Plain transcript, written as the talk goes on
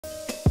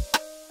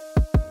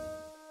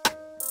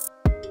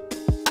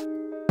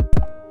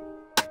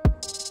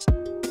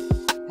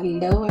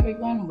Hello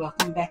everyone,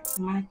 welcome back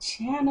to my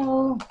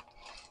channel.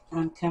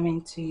 I'm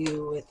coming to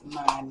you with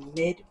my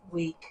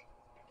midweek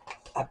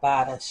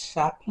Ibotta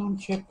shopping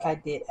trip I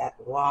did at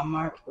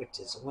Walmart, which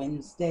is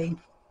Wednesday,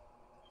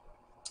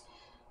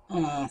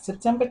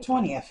 September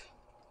 20th.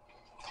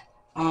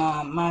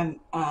 My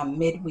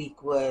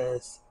midweek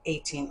was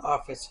 18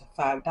 offers for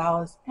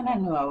 $5, and I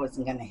knew I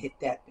wasn't going to hit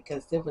that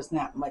because there was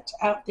not much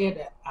out there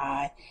that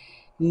I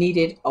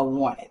needed or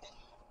wanted.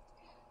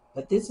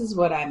 But this is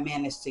what I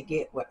managed to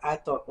get, what I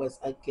thought was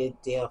a good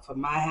deal for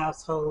my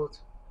household.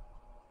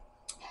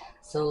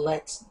 So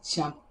let's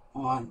jump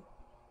on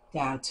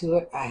down to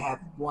it. I have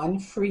one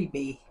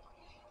freebie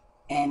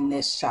in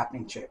this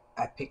shopping trip.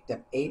 I picked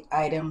up 8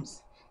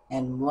 items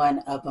and one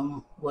of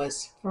them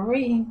was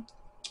free.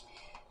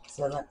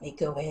 So let me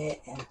go ahead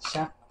and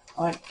jump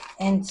on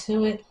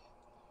into it.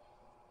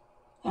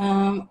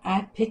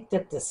 I picked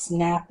up the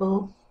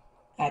Snapple.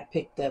 I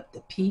picked up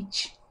the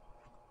peach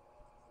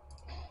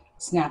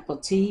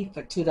Snapple tea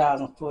for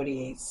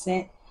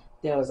 $2.48.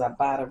 There was a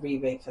Ibotta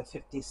rebate for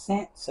 50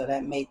 cents, so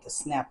that made the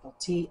Snapple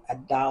tea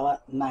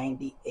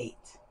 $1.98.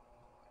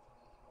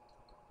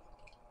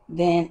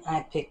 Then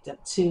I picked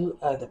up 2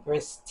 of the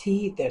brisk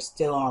tea. They're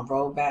still on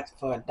rollback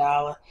for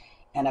 $1,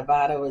 and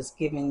Ibotta was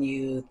giving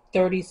you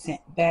 30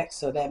 cents back,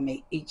 so that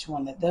made each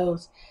one of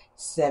those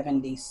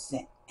 70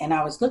 cents. And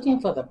I was looking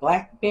for the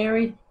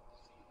blackberry,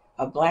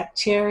 a black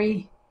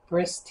cherry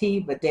brisk tea,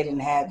 but they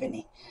didn't have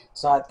any.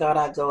 So I thought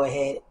I'd go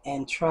ahead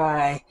and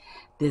try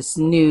this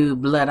new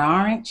blood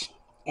orange,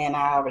 and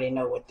I already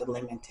know what the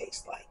lemon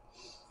tastes like.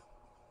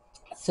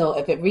 So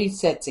if it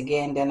resets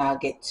again, then I'll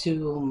get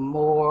 2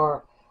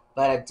 more,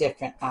 but a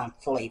different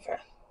flavor.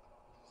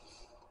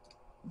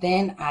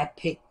 Then I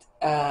picked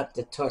up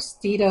the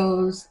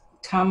Tostitos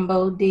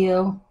combo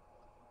deal,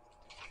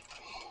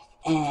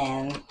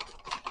 and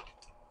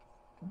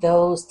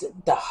those,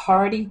 the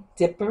Hearty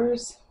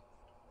Dippers,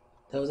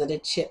 those are the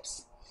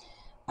chips.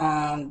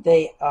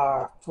 They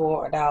are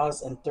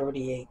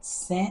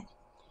 $4.38.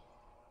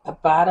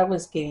 Ibotta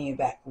was giving you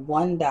back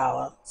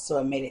 $1, so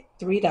it made it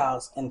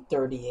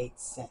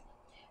 $3.38.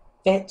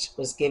 Fetch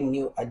was giving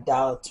you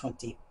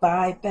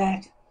 $1.25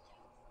 back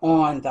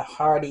on the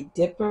Hearty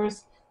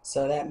Dippers,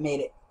 so that made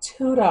it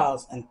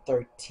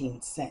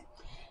 $2.13.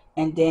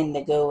 And then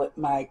to go with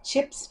my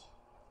chips,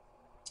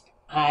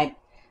 I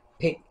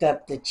picked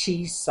up the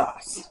cheese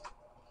sauce.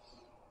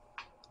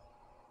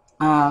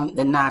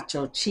 The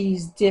nacho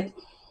cheese dip,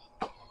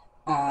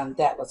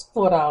 that was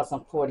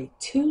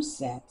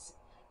 $4.42.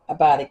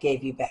 Ibotta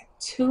gave you back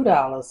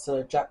 $2, so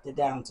it dropped it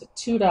down to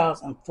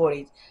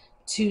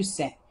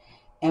 $2.42.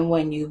 And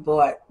when you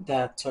bought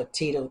the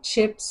tortilla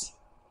chips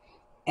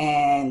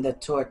and the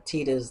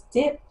tortillas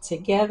dip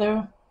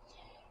together,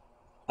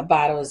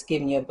 Ibotta was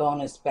giving you a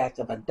bonus back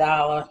of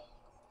 $1,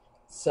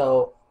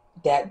 so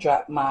that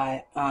dropped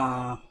my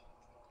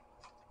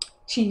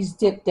cheese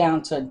dip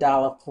down to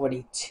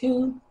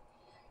 $1.42.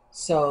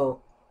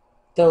 So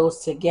those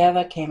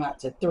together came out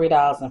to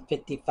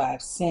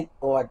 $3.55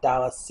 or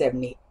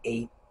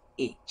 $1.78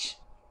 each.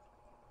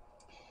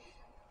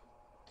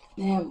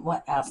 Then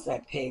what else I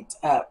picked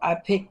up? I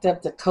picked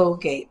up the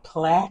Colgate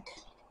plaque.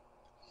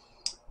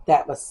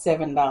 That was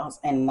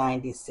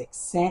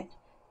 $7.96.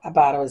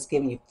 Ibotta was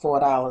giving you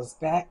 $4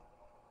 back.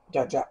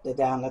 I dropped it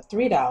down to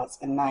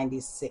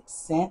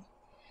 $3.96.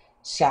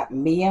 Shop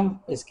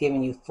Medium was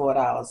giving you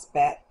 $4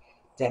 back.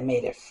 That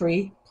made it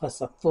free,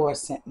 plus a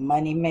 4-cent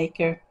money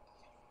maker.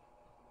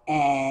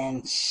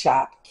 And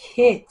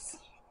Shopkicks,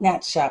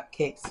 not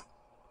Shopkicks,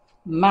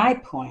 My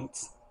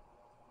Points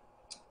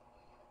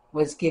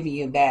was giving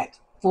you back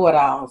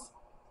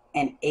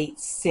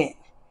 $4.08.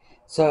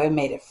 So it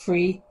made it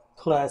free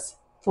plus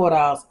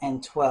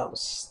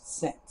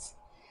 $4.12.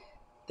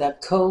 The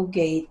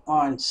Colgate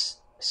on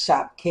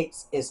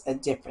Shopkicks is a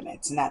different,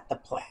 it's not the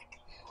plaque.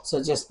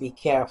 So just be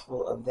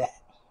careful of that.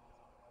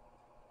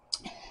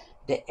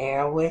 The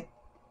Airwick,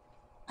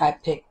 I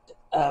picked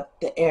up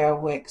the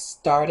Airwick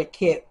starter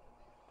kit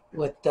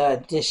with the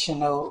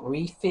additional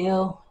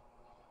refill,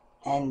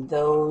 and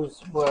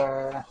those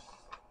were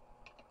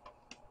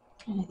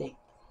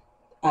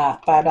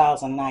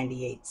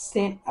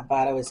 $5.98.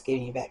 Ibotta was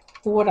giving you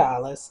back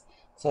 $4,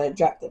 so it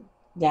dropped it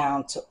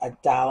down to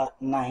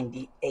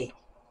 $1.98.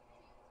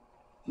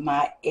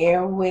 My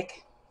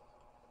Airwick,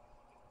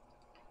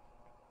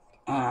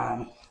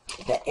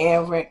 the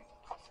Airwick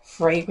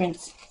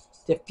fragrance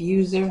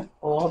diffuser,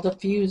 oil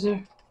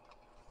diffuser,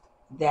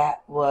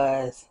 that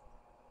was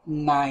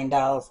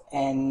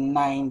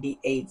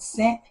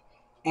 $9.98,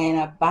 and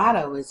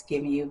Ibotta was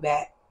giving you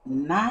back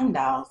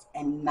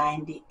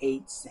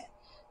 $9.98.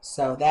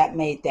 So that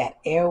made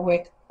that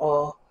Airwick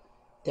oil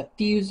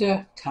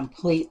diffuser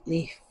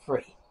completely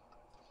free.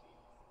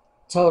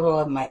 Total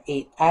of my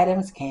 8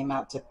 items came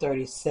out to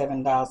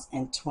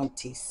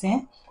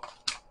 $37.20.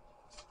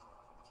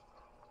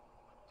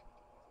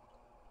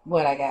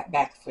 What I got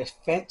back for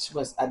Fetch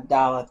was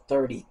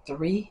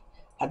 $1.33,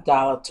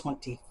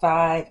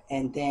 $1.25,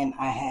 and then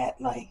I had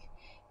like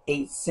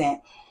 8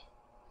 cents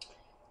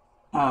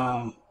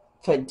for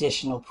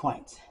additional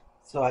points.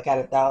 So I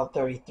got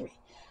 $1.33.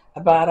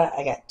 Ibotta,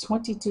 I got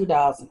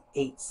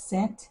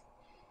 $22.08.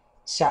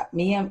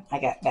 Shopkicks, I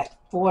got back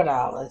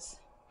 $4.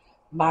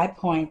 My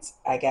points,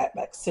 I got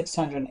back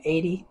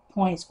 680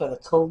 points for the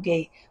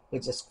Colgate,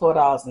 which is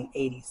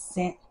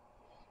 $4.80.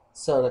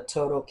 So the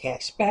total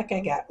cash back I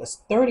got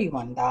was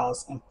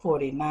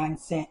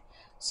 $31.49.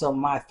 So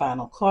my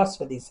final cost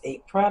for these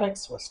 8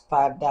 products was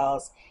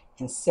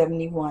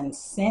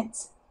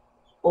 $5.71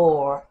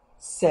 or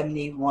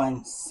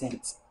 71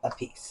 cents a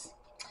piece.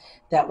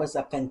 That was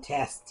a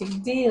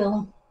fantastic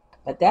deal.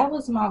 But that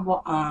was my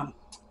Walmart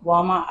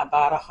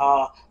Ibotta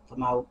haul for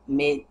my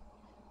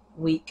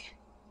mid-week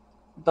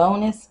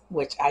bonus,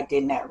 which I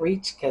did not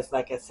reach because,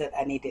 like I said,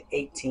 I needed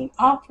 18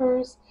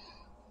 offers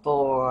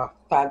for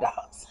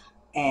 $5,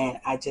 and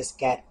I just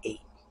got 8.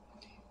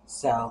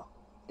 So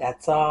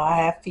that's all I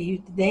have for you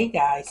today,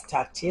 guys.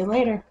 Talk to you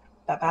later.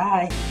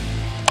 Bye-bye.